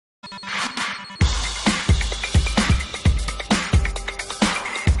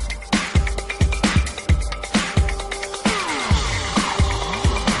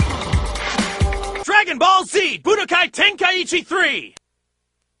Ball Z! Budokai Tenkaichi 3!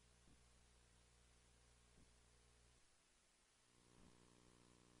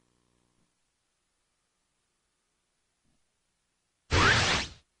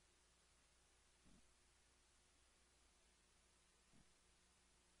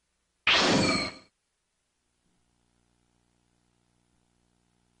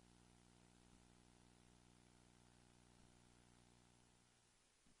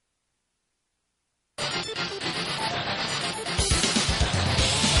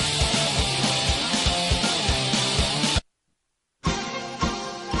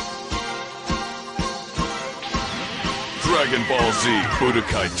 Dragon Ball Z,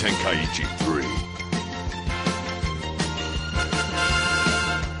 Budokai Tenkaichi 3.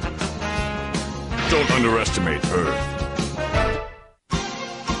 Don't underestimate Earth.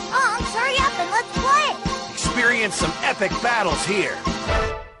 Hurry up and let's play! Experience some epic battles here.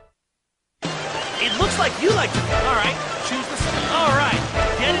 It looks like you like to... Alright, choose the... Alright,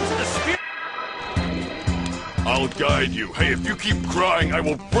 get into the spirit... I'll guide you. Hey, if you keep crying, I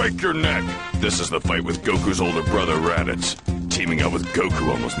will break your neck. This is the fight with Goku's older brother, Raditz. Teaming up with Goku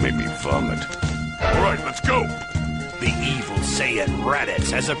almost made me vomit. Alright, let's go! The evil Saiyan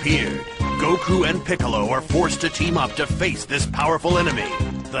Raditz has appeared. Goku and Piccolo are forced to team up to face this powerful enemy.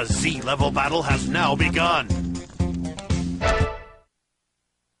 The Z-level battle has now begun.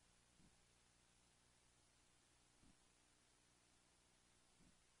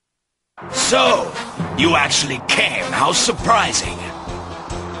 So, you actually came. How surprising.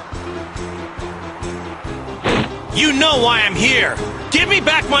 You know why I'm here! Give me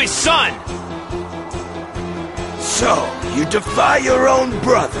back my son! So, you defy your own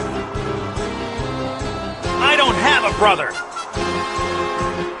brother. I don't have a brother!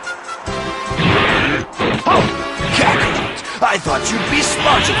 Oh, Kakarot! I thought you'd be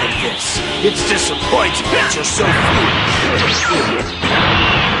smarter than this. It's disappointing that you're so foolish.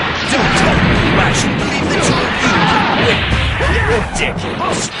 Don't tell me you actually believe the two of you can win.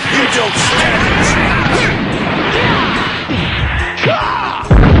 Ridiculous. You don't stand a chance.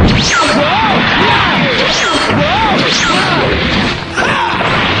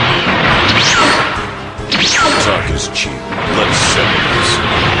 Talk is cheap. Let's settle this.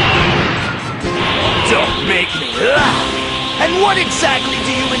 Don't make me laugh. And what exactly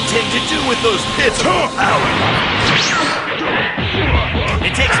do you intend to do with those pitiful hours?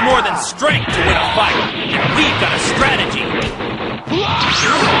 It takes more than strength to win a fight. We've got a strategy.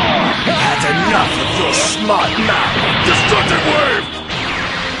 Had enough of your smart mouth. Destructive wave!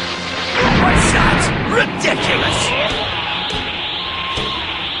 What's that? Ridiculous.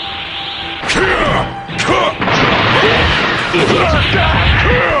 He's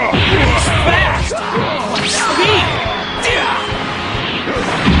fast! Speed!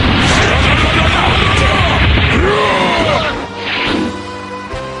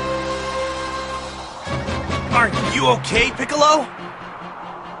 Are you okay, Piccolo?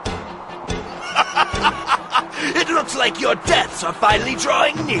 It looks like your deaths are finally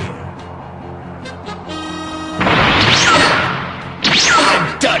drawing near.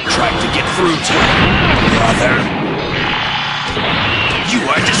 I'm done trying to get through to you, brother. You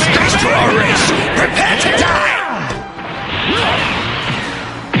are disgraced to our race. Prepare to die.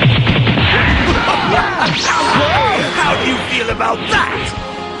 How do you feel about that?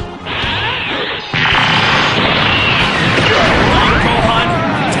 Gohan,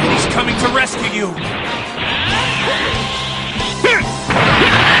 Daddy's coming to rescue you.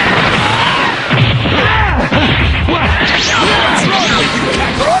 What's wrong with you,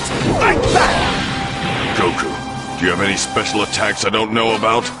 Kakarot? Fight back! Goku, do you have any special attacks I don't know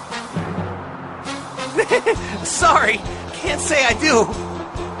about? Sorry, can't say I do.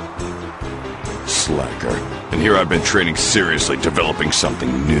 Slacker. And here I've been training seriously, developing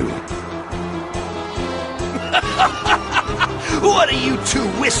something new. What are you two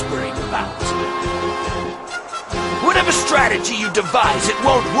whispering about? Whatever strategy you devise, it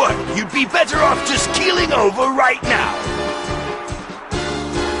won't work. You'd be better off just keeling over right now.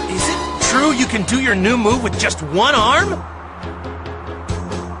 Is it true you can do your new move with just one arm?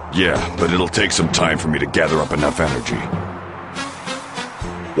 Yeah, but it'll take some time for me to gather up enough energy.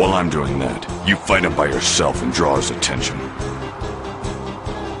 While I'm doing that, you fight him by yourself and draw his attention.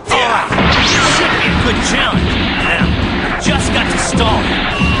 Should be a good challenge. Now, just got to stall.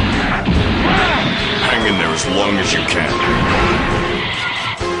 Hang in there as long as you can.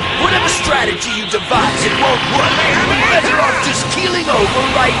 Whatever strategy you devise, it won't work. You'd be better off just keeling over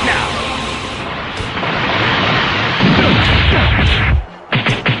right now.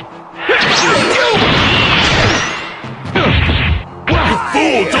 You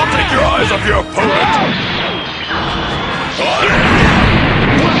fool! Don't take your eyes off your opponent!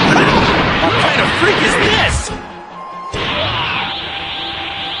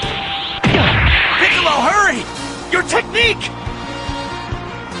 weak!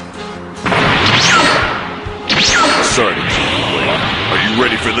 Sorry to keep you waiting. Are you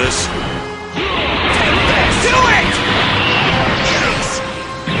ready for this? Do it! Yes!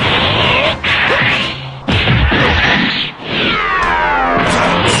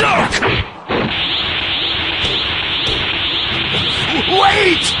 Suck!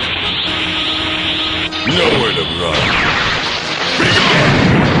 Wait! Nowhere to run.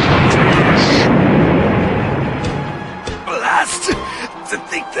 Blast! To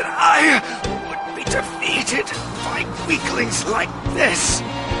think that I would be defeated by weaklings like this.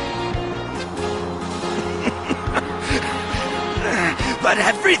 But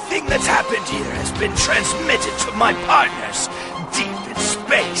everything that's happened here has been transmitted to my partners deep in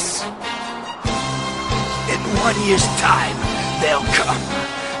space. In 1 year's time, they'll come.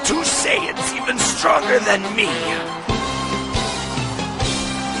 2 Saiyans even stronger than me.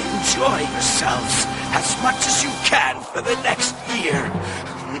 Enjoy yourselves as much as you can for the next year.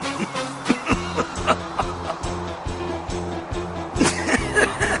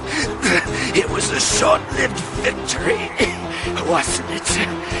 It was a short-lived victory, wasn't it?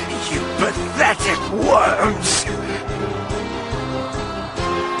 You pathetic worms!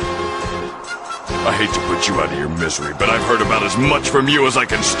 I hate to put you out of your misery, but I've heard about as much from you as I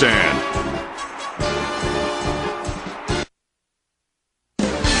can stand.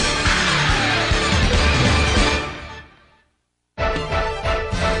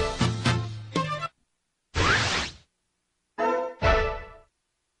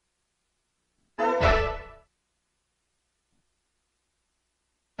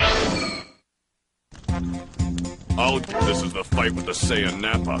 This is the fight with the Saiyan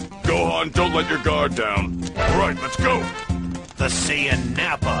Nappa. Go on, don't let your guard down. All right, let's go. The Saiyan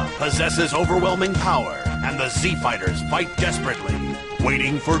Nappa possesses overwhelming power, and the Z Fighters fight desperately,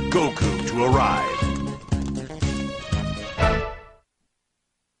 waiting for Goku to arrive.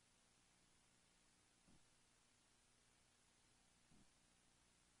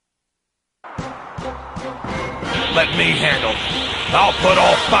 Let me handle them. I'll put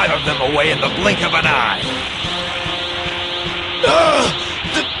all 5 of them away in the blink of an eye.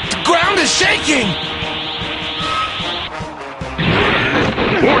 The ground is shaking!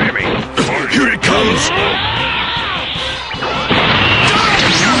 Here it comes!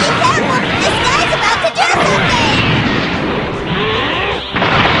 This guy's about to do something!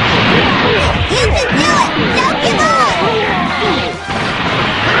 You can do it! Don't give up!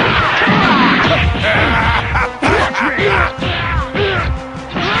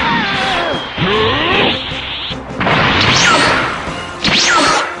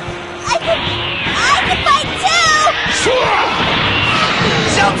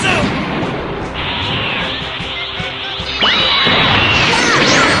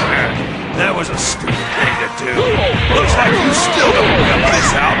 That was a stupid thing to do. Looks like you still don't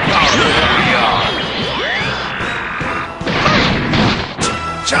realize how powerful we are.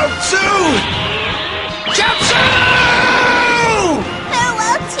 Chaozu! Chaozu!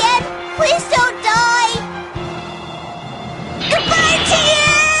 Farewell, Tien! Please don't die! Goodbye,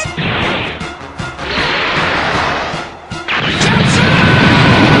 Tien!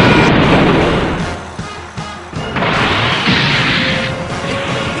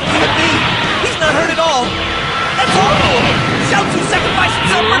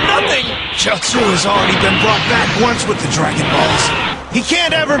 Chaozu has already been brought back once with the Dragon Balls. He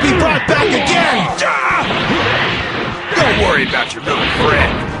can't ever be brought back again! Don't worry about your little friend.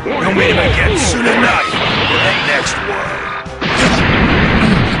 You'll meet him again soon enough in the next world.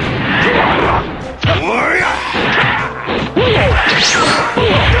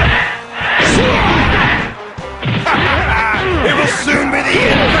 It will soon be the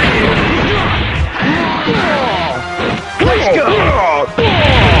end for you! Let's go!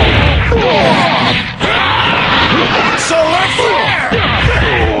 Solar flare!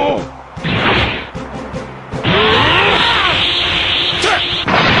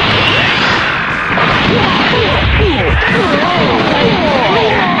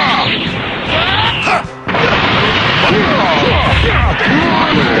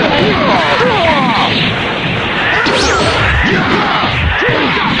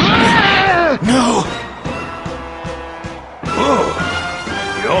 No! Oh,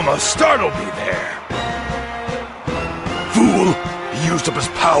 you almost startled me there. Fool! He used up his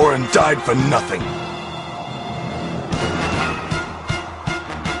power and died for nothing.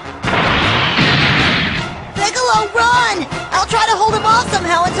 Piccolo, run! I'll try to hold him off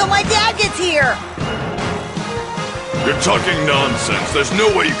somehow until my dad gets here. You're talking nonsense. There's no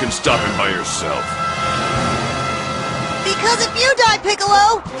way you can stop him by yourself. Because if you die,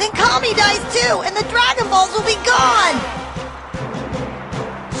 Piccolo, then Kami dies too, and the Dragon Balls will be gone!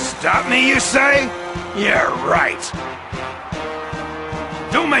 Stop me, you say? Yeah, right.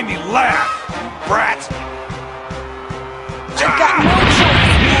 Don't make me laugh, brat! I've got no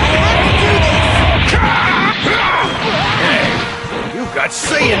choice. Hey, you've got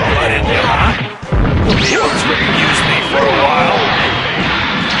Saiyan blood in you, huh? You'll be able to use me for a while.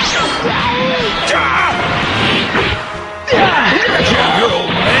 Your old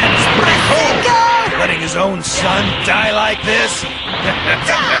man's pretty cold. Letting his own son die like this?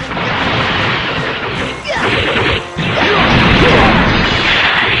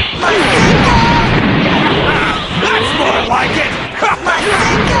 That's more like it!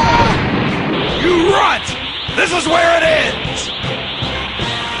 You runt! This is where it ends!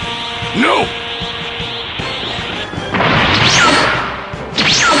 No!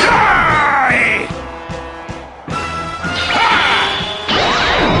 Die!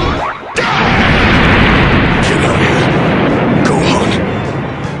 Get out of here! Gohan!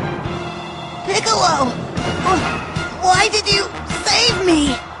 Piccolo! Why did you save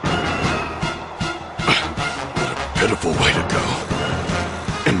me? Pitiful way to go.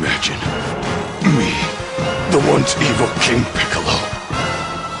 Imagine me, the once evil King Piccolo,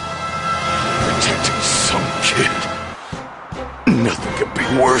 protecting some kid. Nothing could be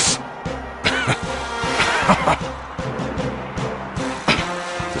worse.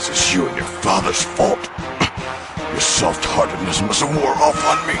 This is you and your father's fault. Your soft-heartedness must have wore off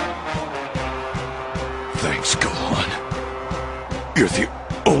on me. Thanks, Gohan. You're the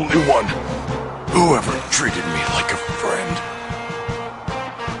only one who ever treated me like a friend.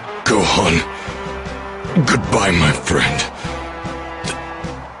 Gohan, goodbye, my friend.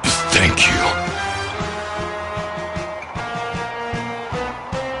 Thank you.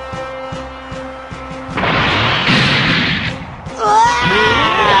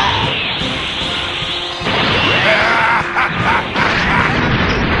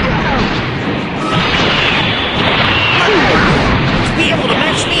 Be able to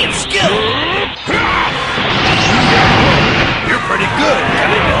match me in skill! You're pretty good, I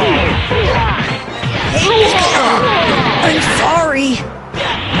know. Hey, Piccolo! I'm sorry.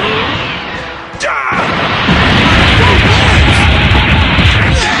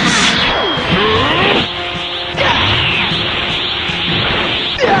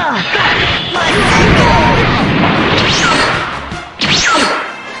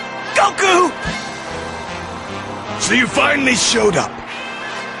 Goku! So you finally showed up.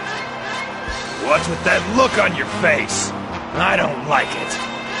 What's with that look on your face? I don't like it.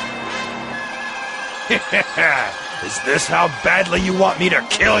 Is this how badly you want me to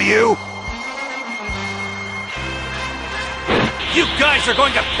kill you? You guys are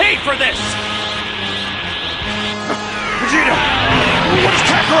going to pay for this! Vegeta! What's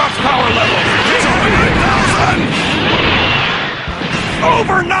Kakarot's power level? It's over 9,000!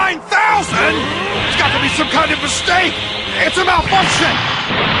 Over 9,000?! It's got to be some kind of mistake! It's a malfunction!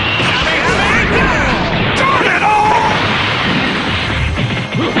 Darn it all!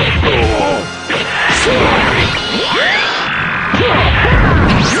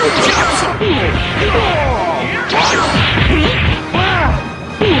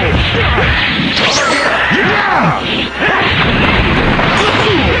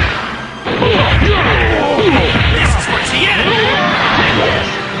 This is for Tien!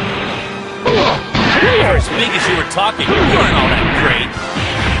 For as big as you were talking, you weren't all that great.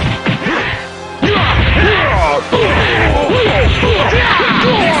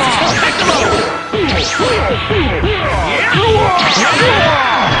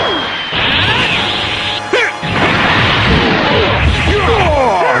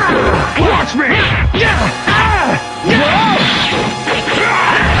 Watch me!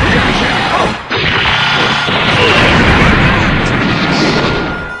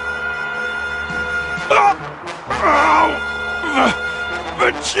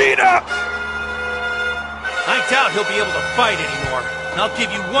 Vegeta! I doubt he'll be able to fight anymore. I'll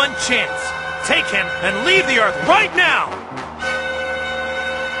give you one chance. Take him and leave the Earth right now!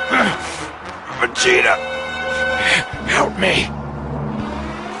 Vegeta! Help me!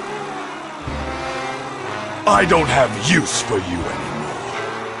 I don't have use for you anymore.